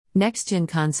Next-gen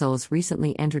consoles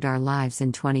recently entered our lives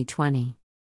in 2020.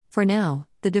 For now,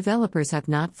 the developers have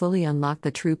not fully unlocked the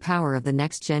true power of the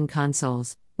next-gen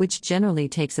consoles, which generally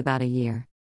takes about a year.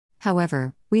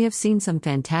 However, we have seen some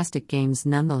fantastic games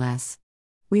nonetheless.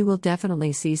 We will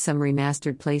definitely see some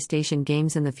remastered PlayStation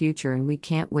games in the future, and we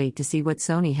can't wait to see what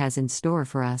Sony has in store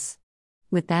for us.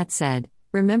 With that said,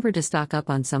 remember to stock up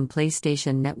on some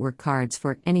PlayStation Network cards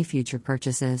for any future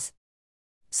purchases.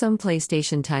 Some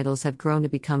PlayStation titles have grown to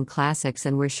become classics,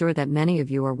 and we're sure that many of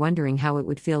you are wondering how it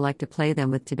would feel like to play them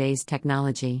with today's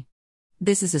technology.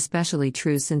 This is especially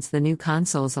true since the new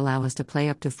consoles allow us to play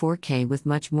up to 4K with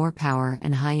much more power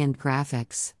and high-end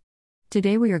graphics.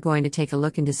 Today we are going to take a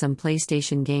look into some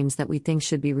PlayStation games that we think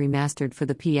should be remastered for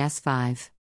the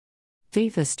PS5.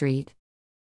 FIFA Street.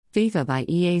 FIFA by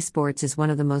EA Sports is one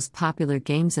of the most popular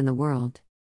games in the world.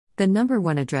 The number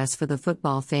one address for the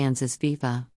football fans is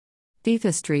FIFA.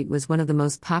 FIFA Street was one of the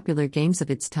most popular games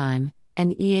of its time,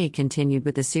 and EA continued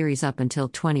with the series up until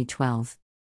 2012.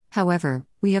 However,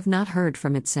 we have not heard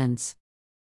from it since.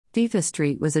 FIFA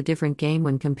Street was a different game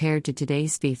when compared to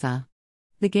today's FIFA.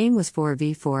 The game was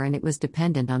 4v4 and it was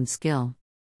dependent on skill.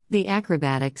 The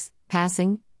acrobatics,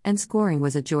 passing, and scoring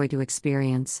was a joy to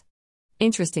experience.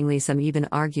 Interestingly, some even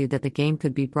argued that the game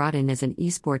could be brought in as an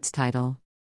esports title.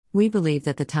 We believe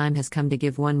that the time has come to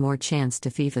give one more chance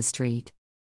to FIFA Street.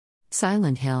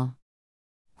 Silent Hill.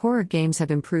 Horror games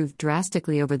have improved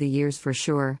drastically over the years for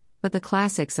sure, but the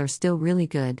classics are still really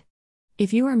good.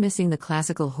 If you are missing the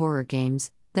classical horror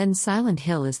games, then Silent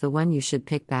Hill is the one you should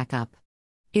pick back up.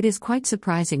 It is quite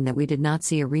surprising that we did not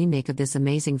see a remake of this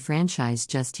amazing franchise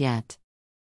just yet.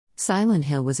 Silent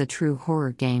Hill was a true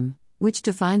horror game, which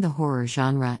defined the horror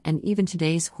genre, and even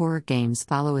today's horror games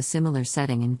follow a similar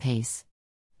setting and pace.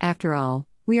 After all,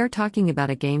 we are talking about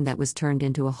a game that was turned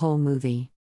into a whole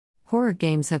movie. Horror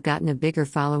games have gotten a bigger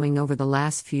following over the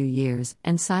last few years,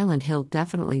 and Silent Hill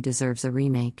definitely deserves a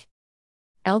remake.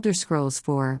 Elder Scrolls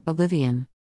 4: Oblivion.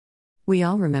 We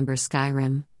all remember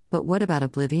Skyrim, but what about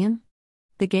Oblivion?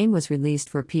 The game was released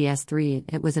for PS3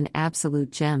 and it was an absolute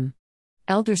gem.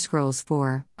 Elder Scrolls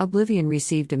 4: Oblivion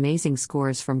received amazing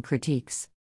scores from critiques.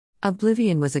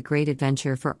 Oblivion was a great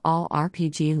adventure for all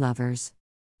RPG lovers.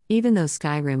 Even though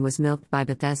Skyrim was milked by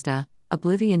Bethesda,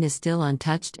 Oblivion is still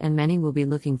untouched, and many will be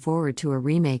looking forward to a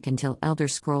remake until Elder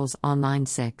Scrolls Online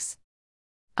 6.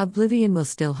 Oblivion will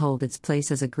still hold its place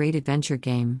as a great adventure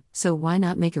game, so why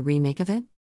not make a remake of it?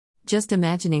 Just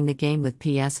imagining the game with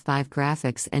PS5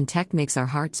 graphics and tech makes our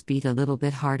hearts beat a little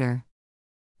bit harder.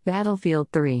 Battlefield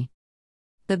 3.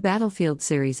 The Battlefield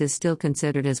series is still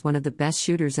considered as one of the best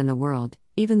shooters in the world,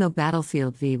 even though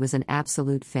Battlefield V was an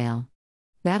absolute fail.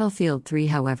 Battlefield 3,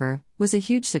 however, was a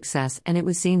huge success, and it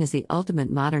was seen as the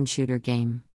ultimate modern shooter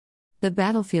game. The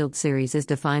Battlefield series is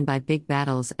defined by big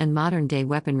battles and modern-day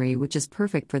weaponry, which is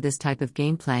perfect for this type of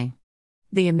gameplay.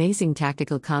 The amazing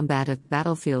tactical combat of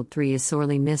Battlefield 3 is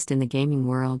sorely missed in the gaming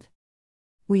world.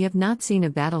 We have not seen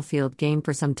a Battlefield game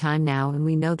for some time now, and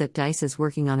we know that DICE is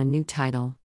working on a new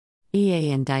title. EA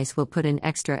and DICE will put in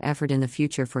extra effort in the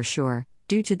future for sure,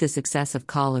 due to the success of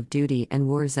Call of Duty and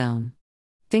Warzone.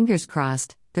 Fingers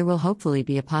crossed, there will hopefully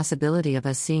be a possibility of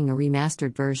us seeing a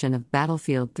remastered version of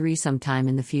Battlefield 3 sometime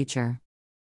in the future.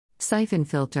 Siphon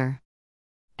Filter.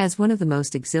 As one of the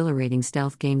most exhilarating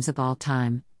stealth games of all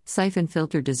time, Siphon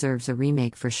Filter deserves a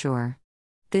remake for sure.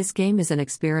 This game is an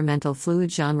experimental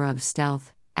fluid genre of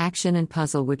stealth, action and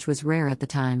puzzle which was rare at the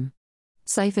time.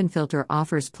 Siphon Filter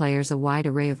offers players a wide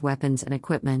array of weapons and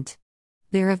equipment.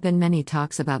 There have been many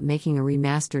talks about making a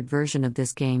remastered version of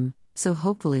this game, so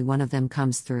hopefully one of them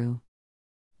comes through.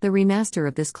 The remaster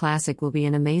of this classic will be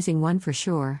an amazing one for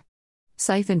sure.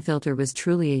 Siphon Filter was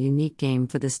truly a unique game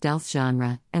for the stealth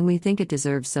genre, and we think it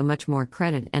deserves so much more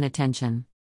credit and attention.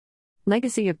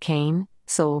 Legacy of Kain,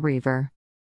 Soul Reaver.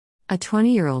 A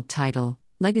 20-year-old title,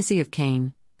 Legacy of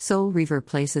Kain, Soul Reaver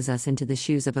places us into the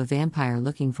shoes of a vampire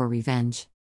looking for revenge.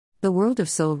 The world of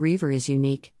Soul Reaver is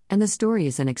unique, and the story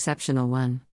is an exceptional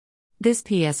one. This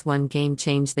PS1 game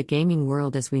changed the gaming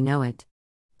world as we know it.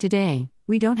 Today,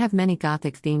 we don't have many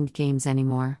Gothic-themed games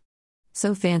anymore.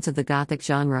 So fans of the Gothic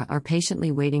genre are patiently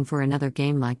waiting for another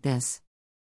game like this.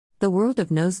 The world of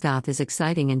Nosgoth is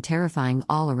exciting and terrifying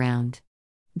all around.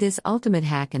 This ultimate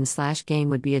hack-and-slash game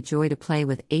would be a joy to play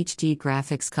with HD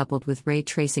graphics coupled with ray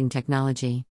tracing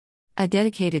technology. A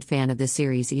dedicated fan of the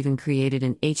series even created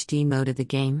an HD mode of the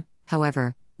game,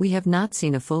 however, we have not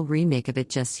seen a full remake of it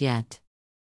just yet.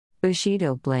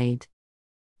 Bushido Blade.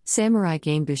 Samurai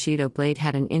game Bushido Blade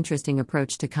had an interesting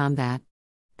approach to combat.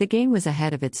 The game was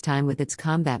ahead of its time with its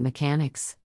combat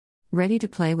mechanics. Ready to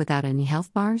play without any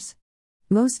health bars?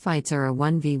 Most fights are a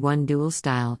 1v1 duel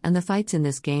style, and the fights in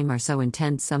this game are so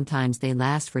intense sometimes they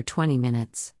last for 20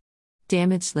 minutes.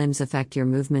 Damaged limbs affect your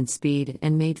movement speed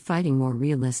and made fighting more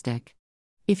realistic.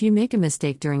 If you make a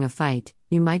mistake during a fight,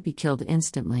 you might be killed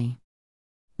instantly.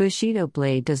 Bushido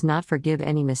Blade does not forgive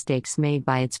any mistakes made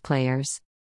by its players.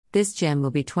 This gem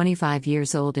will be 25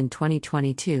 years old in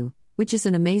 2022, which is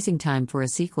an amazing time for a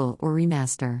sequel or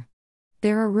remaster.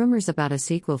 There are rumors about a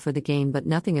sequel for the game, but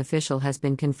nothing official has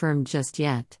been confirmed just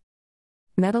yet.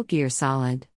 Metal Gear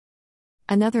Solid.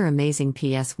 Another amazing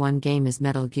PS1 game is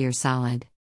Metal Gear Solid.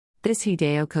 This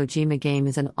Hideo Kojima game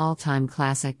is an all-time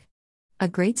classic. A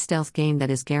great stealth game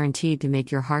that is guaranteed to make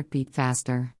your heart beat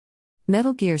faster.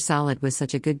 Metal Gear Solid was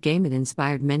such a good game it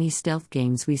inspired many stealth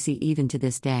games we see even to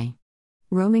this day.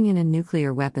 Roaming in a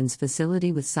nuclear weapons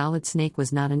facility with Solid Snake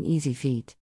was not an easy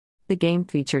feat. The game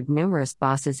featured numerous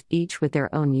bosses, each with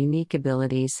their own unique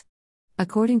abilities.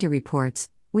 According to reports,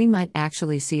 we might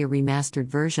actually see a remastered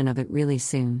version of it really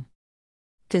soon.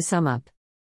 To sum up,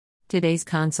 today's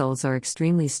consoles are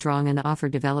extremely strong and offer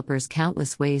developers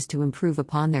countless ways to improve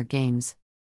upon their games.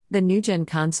 The new-gen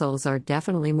consoles are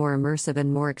definitely more immersive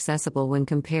and more accessible when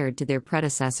compared to their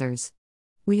predecessors.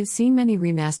 We have seen many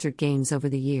remastered games over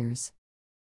the years.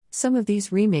 Some of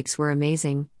these remakes were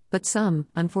amazing, but some,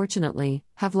 unfortunately,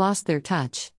 have lost their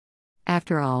touch.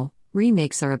 After all,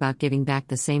 remakes are about giving back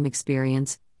the same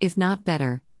experience, if not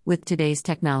better, with today's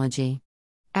technology.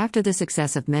 After the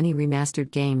success of many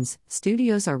remastered games,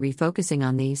 studios are refocusing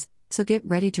on these, so get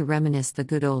ready to reminisce the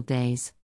good old days.